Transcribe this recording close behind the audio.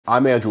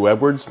I'm Andrew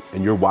Edwards,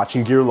 and you're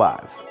watching Gear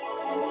Live.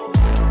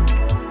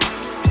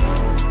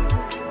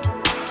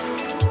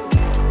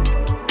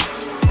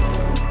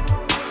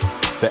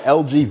 The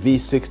LG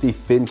V60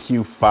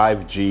 ThinQ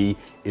 5G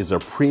is a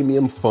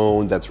premium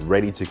phone that's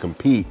ready to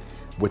compete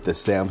with the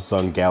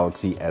Samsung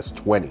Galaxy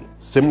S20.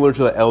 Similar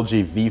to the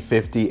LG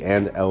V50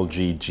 and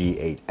LG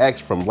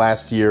G8X from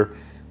last year,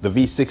 the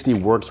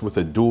V60 works with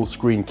a dual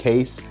screen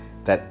case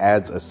that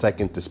adds a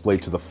second display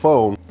to the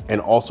phone and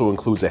also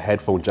includes a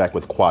headphone jack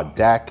with quad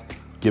DAC,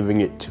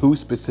 giving it two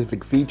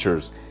specific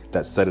features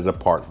that set it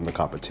apart from the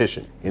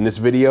competition. In this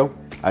video,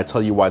 I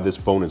tell you why this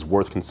phone is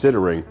worth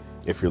considering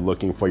if you're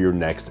looking for your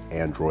next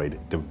Android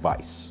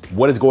device.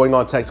 What is going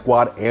on, Tech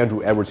Squad?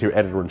 Andrew Edwards here,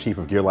 editor-in-chief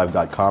of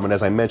GearLive.com, and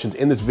as I mentioned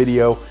in this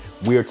video,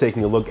 we are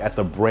taking a look at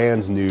the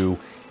brand new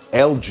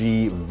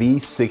LG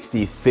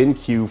V60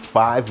 ThinQ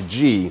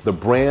 5G, the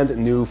brand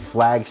new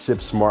flagship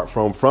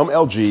smartphone from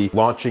LG,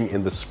 launching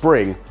in the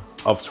spring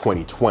of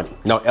 2020.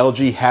 Now,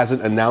 LG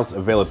hasn't announced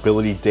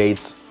availability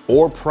dates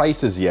or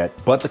prices yet,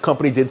 but the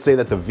company did say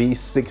that the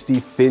V60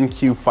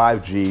 ThinQ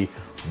 5G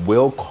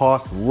will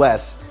cost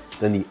less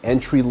than the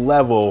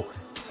entry-level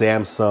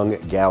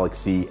Samsung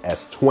Galaxy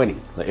S20.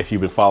 Now, if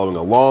you've been following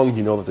along,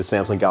 you know that the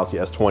Samsung Galaxy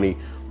S20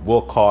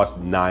 will cost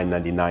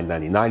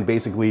 $999.99.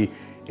 Basically,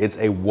 it's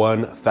a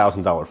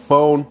 $1,000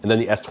 phone, and then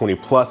the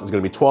S20 Plus is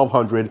gonna be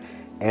 $1,200,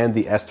 and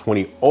the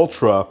S20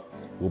 Ultra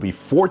will be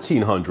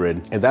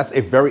 $1,400. And that's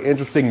a very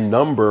interesting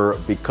number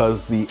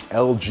because the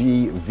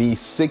LG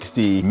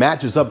V60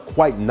 matches up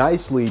quite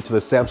nicely to the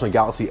Samsung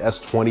Galaxy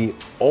S20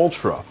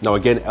 Ultra. Now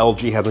again,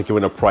 LG hasn't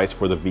given a price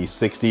for the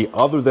V60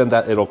 other than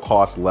that it'll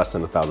cost less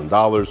than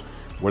 $1,000.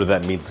 Whether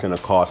that means it's gonna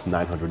cost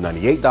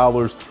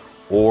 $998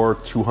 or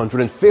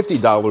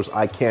 $250,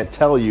 I can't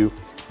tell you.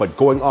 But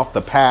going off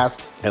the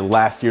past and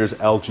last year's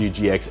LG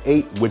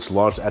GX8, which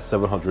launched at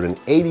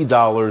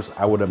 $780,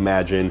 I would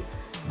imagine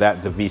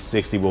that the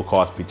V60 will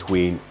cost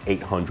between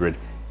 $800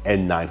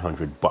 and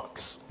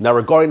 $900. Now,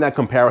 regarding that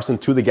comparison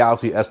to the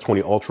Galaxy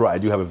S20 Ultra, I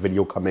do have a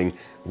video coming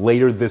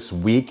later this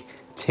week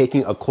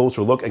taking a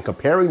closer look and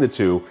comparing the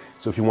two.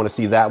 So if you want to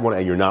see that one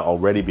and you're not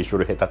already, be sure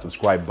to hit that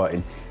subscribe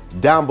button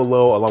down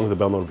below along with the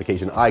bell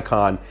notification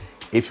icon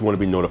if you want to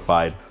be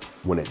notified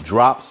when it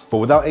drops. But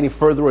without any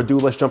further ado,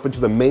 let's jump into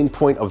the main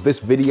point of this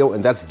video,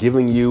 and that's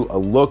giving you a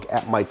look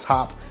at my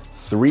top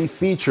 3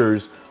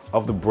 features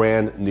of the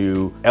brand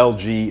new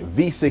LG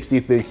V60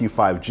 ThinQ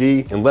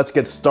 5G. And let's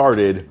get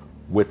started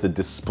with the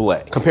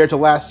display. Compared to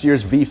last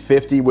year's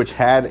V50, which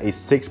had a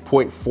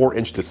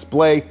 6.4-inch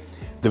display,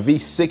 the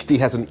V60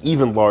 has an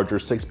even larger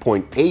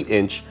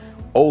 6.8-inch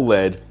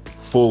OLED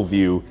full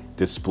view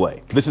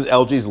display. This is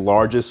LG's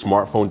largest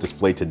smartphone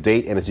display to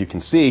date, and as you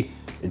can see,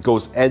 it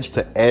goes edge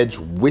to edge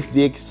with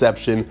the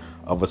exception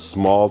of a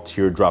small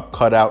teardrop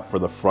cutout for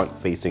the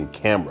front-facing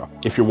camera.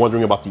 If you're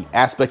wondering about the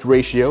aspect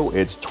ratio,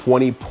 it's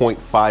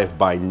 20.5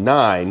 by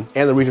 9.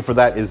 And the reason for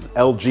that is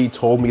LG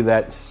told me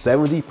that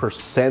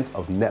 70%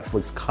 of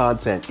Netflix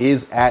content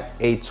is at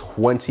a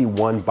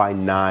 21 by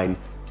 9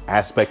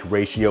 aspect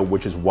ratio,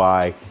 which is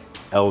why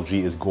LG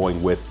is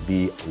going with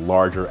the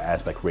larger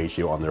aspect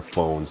ratio on their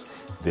phones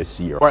this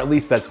year. Or at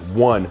least that's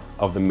one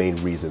of the main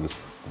reasons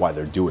why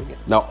they're doing it.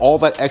 Now, all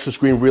that extra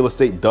screen real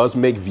estate does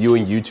make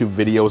viewing YouTube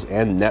videos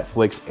and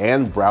Netflix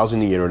and browsing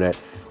the internet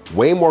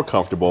way more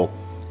comfortable,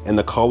 and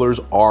the colors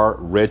are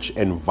rich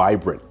and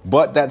vibrant.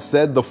 But that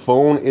said, the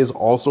phone is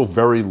also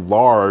very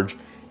large,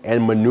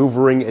 and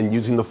maneuvering and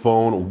using the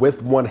phone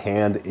with one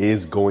hand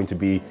is going to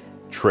be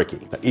tricky.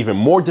 Now, even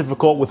more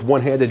difficult with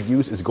one-handed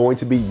use is going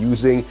to be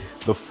using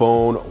the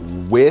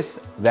phone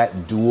with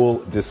that dual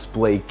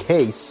display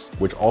case,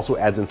 which also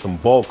adds in some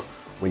bulk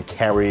when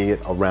carrying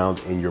it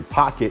around in your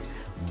pocket.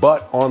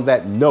 But on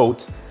that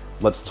note,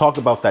 let's talk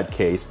about that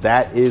case.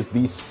 That is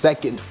the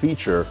second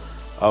feature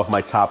of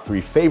my top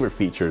 3 favorite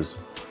features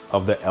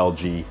of the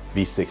LG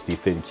V60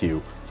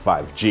 ThinQ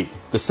 5G.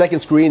 The second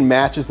screen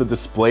matches the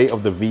display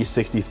of the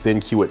V60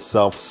 ThinQ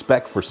itself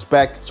spec for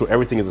spec, so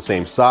everything is the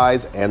same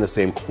size and the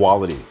same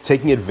quality.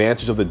 Taking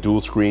advantage of the dual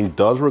screen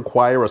does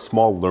require a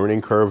small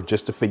learning curve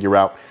just to figure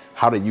out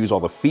how to use all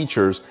the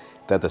features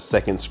that the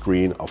second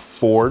screen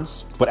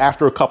affords, but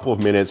after a couple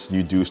of minutes,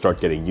 you do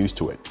start getting used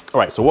to it. All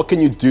right, so what can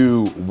you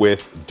do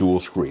with dual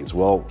screens?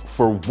 Well,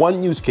 for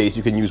one use case,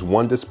 you can use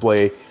one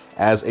display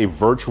as a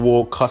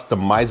virtual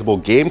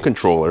customizable game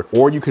controller,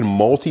 or you can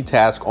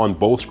multitask on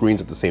both screens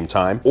at the same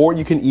time, or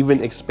you can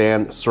even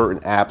expand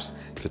certain apps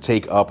to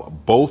take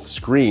up both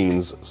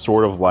screens,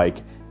 sort of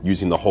like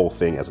using the whole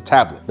thing as a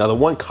tablet. Now, the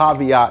one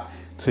caveat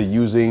to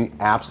using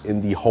apps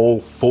in the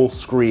whole full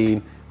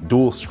screen,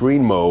 dual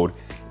screen mode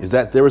is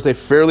that there is a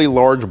fairly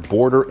large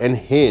border and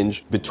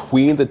hinge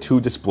between the two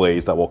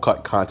displays that will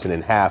cut content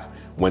in half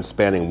when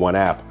spanning one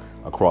app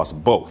across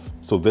both.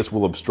 So this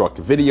will obstruct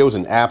videos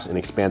and apps in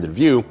expanded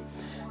view.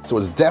 So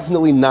it's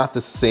definitely not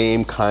the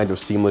same kind of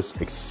seamless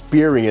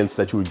experience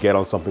that you would get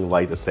on something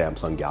like the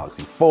Samsung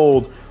Galaxy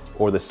Fold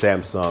or the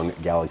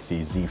Samsung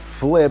Galaxy Z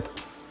Flip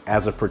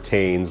as it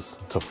pertains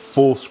to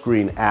full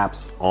screen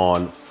apps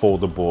on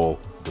foldable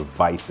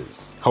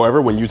devices.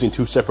 However, when using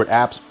two separate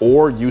apps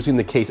or using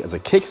the case as a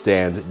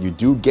kickstand, you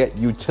do get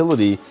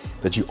utility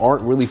that you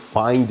aren't really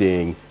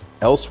finding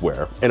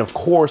elsewhere. And of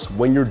course,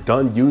 when you're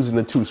done using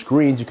the two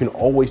screens, you can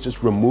always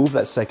just remove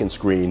that second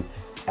screen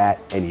at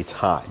any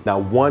time. Now,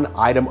 one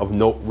item of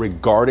note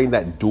regarding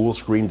that dual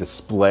screen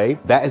display,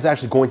 that is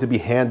actually going to be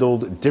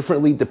handled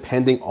differently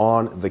depending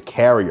on the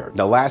carrier.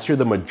 Now, last year,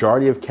 the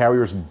majority of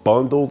carriers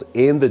bundled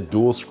in the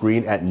dual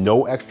screen at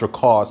no extra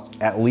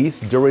cost, at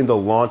least during the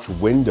launch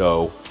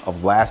window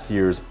of last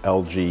year's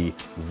LG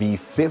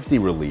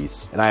V50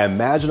 release. And I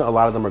imagine a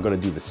lot of them are going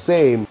to do the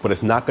same, but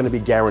it's not going to be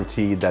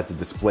guaranteed that the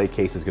display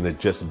case is going to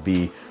just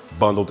be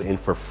bundled in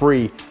for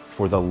free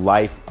for the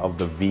life of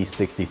the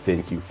V60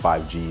 ThinQ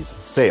 5G's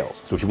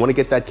sales. So if you want to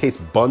get that case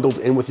bundled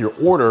in with your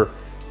order,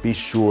 be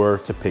sure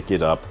to pick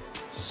it up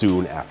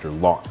soon after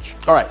launch.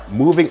 All right,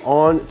 moving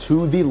on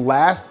to the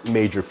last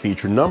major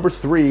feature, number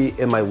 3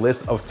 in my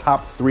list of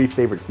top 3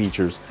 favorite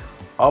features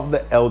of the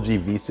LG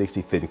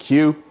V60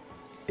 ThinQ.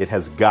 It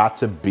has got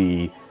to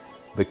be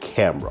the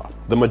camera.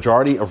 The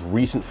majority of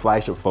recent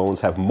flagship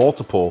phones have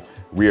multiple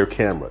rear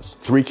cameras,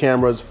 3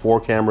 cameras, 4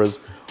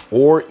 cameras,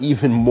 or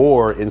even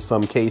more in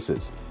some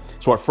cases.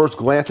 So at first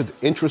glance, it's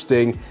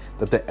interesting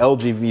that the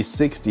LG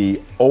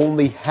V60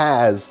 only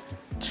has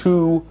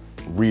 2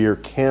 rear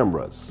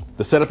cameras.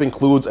 The setup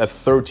includes a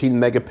 13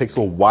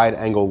 megapixel wide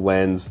angle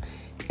lens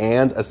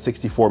and a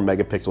 64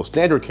 megapixel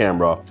standard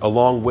camera,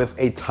 along with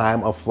a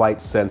time of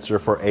flight sensor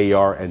for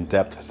AR and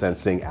depth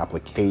sensing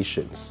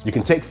applications. You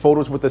can take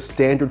photos with the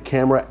standard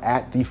camera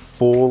at the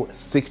full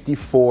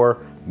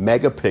 64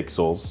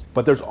 megapixels,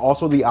 but there's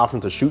also the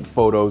option to shoot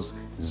photos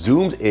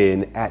zoomed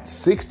in at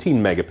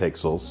 16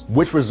 megapixels,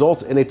 which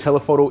results in a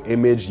telephoto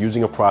image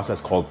using a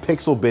process called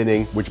pixel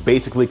binning, which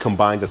basically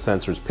combines the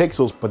sensor's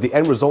pixels, but the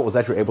end result is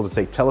that you're able to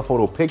take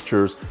telephoto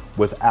pictures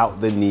without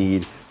the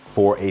need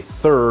for a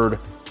third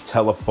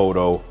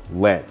telephoto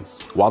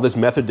lens. While this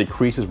method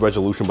decreases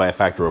resolution by a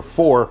factor of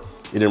 4,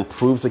 it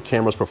improves the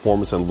camera's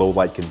performance in low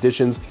light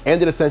conditions,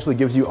 and it essentially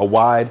gives you a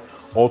wide,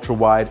 ultra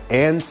wide,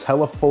 and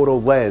telephoto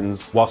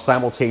lens while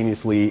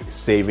simultaneously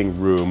saving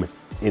room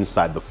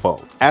inside the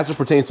phone. As it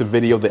pertains to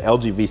video, the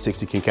LG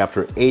V60 can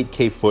capture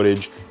 8K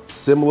footage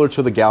similar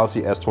to the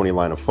Galaxy S20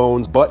 line of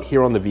phones, but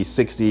here on the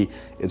V60,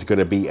 it's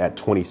gonna be at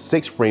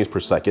 26 frames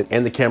per second,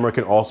 and the camera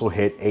can also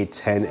hit a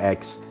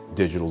 10x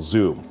digital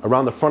zoom.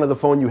 Around the front of the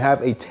phone, you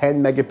have a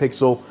 10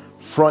 megapixel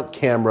front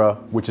camera,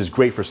 which is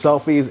great for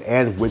selfies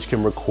and which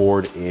can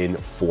record in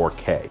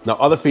 4K. Now,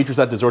 other features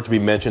that deserve to be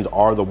mentioned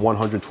are the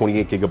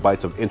 128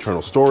 gigabytes of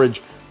internal storage,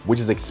 which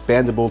is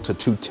expandable to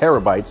 2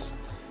 terabytes,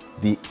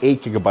 the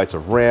 8 gigabytes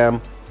of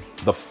RAM,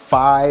 the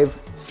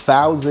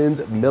 5,000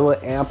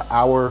 milliamp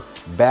hour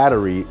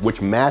battery,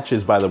 which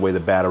matches, by the way, the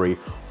battery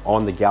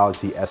on the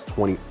Galaxy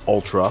S20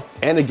 Ultra.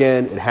 And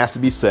again, it has to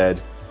be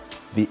said,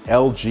 the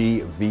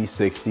LG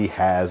V60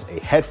 has a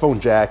headphone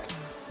jack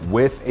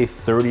with a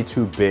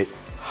 32-bit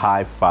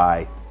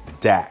hi-fi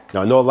DAC.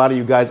 Now, I know a lot of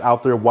you guys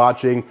out there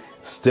watching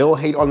still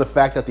hate on the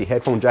fact that the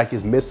headphone jack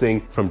is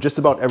missing from just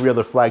about every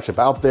other flagship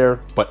out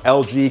there, but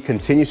LG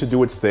continues to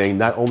do its thing,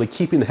 not only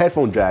keeping the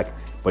headphone jack,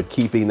 but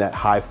keeping that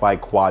hi-fi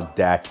quad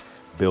DAC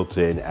built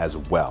in as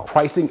well.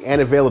 Pricing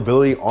and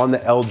availability on the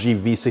LG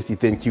V60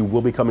 ThinQ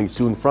will be coming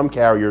soon from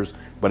carriers,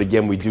 but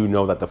again, we do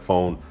know that the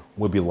phone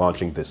will be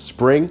launching this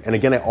spring. And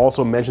again, I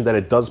also mentioned that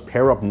it does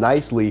pair up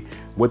nicely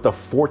with the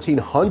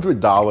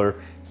 $1,400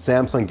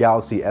 Samsung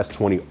Galaxy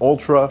S20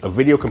 Ultra. A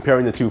video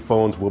comparing the two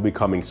phones will be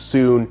coming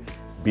soon.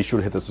 Be sure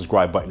to hit the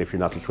subscribe button if you're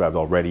not subscribed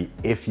already,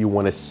 if you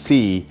want to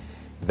see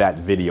that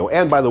video.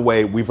 And by the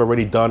way, we've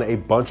already done a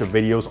bunch of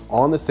videos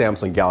on the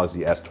Samsung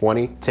Galaxy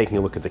S20, taking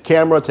a look at the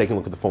camera, taking a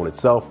look at the phone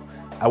itself.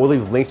 I will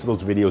leave links to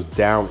those videos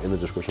down in the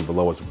description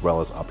below as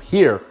well as up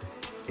here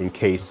in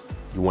case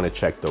you want to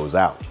check those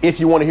out. If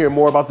you want to hear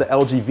more about the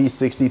LG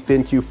V60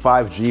 ThinQ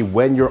 5G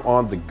when you're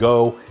on the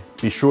go,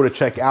 be sure to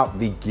check out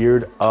the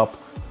Geared Up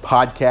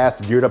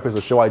podcast. Geared Up is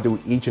a show I do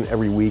each and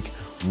every week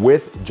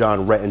with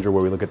John Rettinger,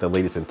 where we look at the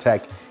latest in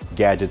tech,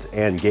 gadgets,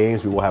 and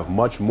games. We will have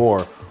much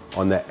more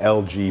on the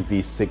LG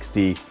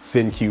V60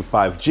 ThinQ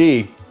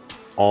 5G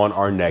on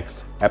our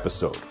next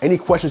episode. Any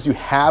questions you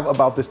have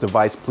about this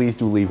device, please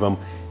do leave them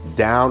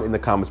down in the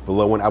comments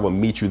below, and I will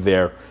meet you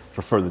there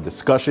for further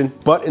discussion.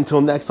 But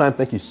until next time,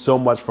 thank you so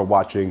much for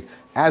watching.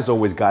 As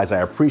always, guys,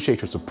 I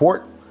appreciate your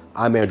support.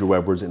 I'm Andrew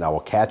Edwards, and I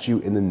will catch you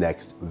in the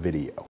next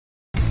video.